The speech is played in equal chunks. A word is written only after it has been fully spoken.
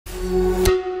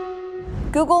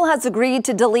Google has agreed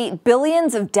to delete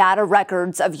billions of data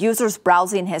records of users'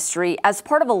 browsing history as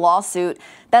part of a lawsuit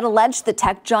that alleged the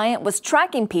tech giant was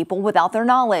tracking people without their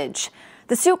knowledge.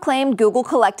 The suit claimed Google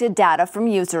collected data from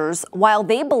users while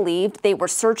they believed they were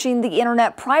searching the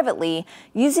internet privately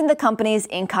using the company's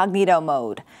Incognito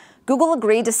mode. Google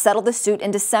agreed to settle the suit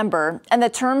in December, and the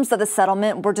terms of the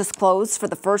settlement were disclosed for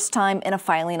the first time in a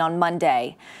filing on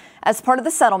Monday. As part of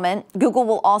the settlement, Google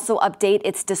will also update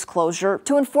its disclosure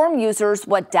to inform users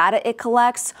what data it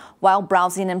collects while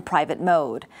browsing in private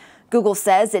mode. Google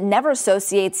says it never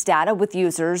associates data with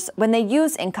users when they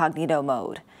use Incognito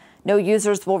mode. No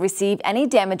users will receive any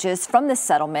damages from this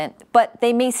settlement, but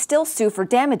they may still sue for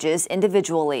damages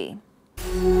individually.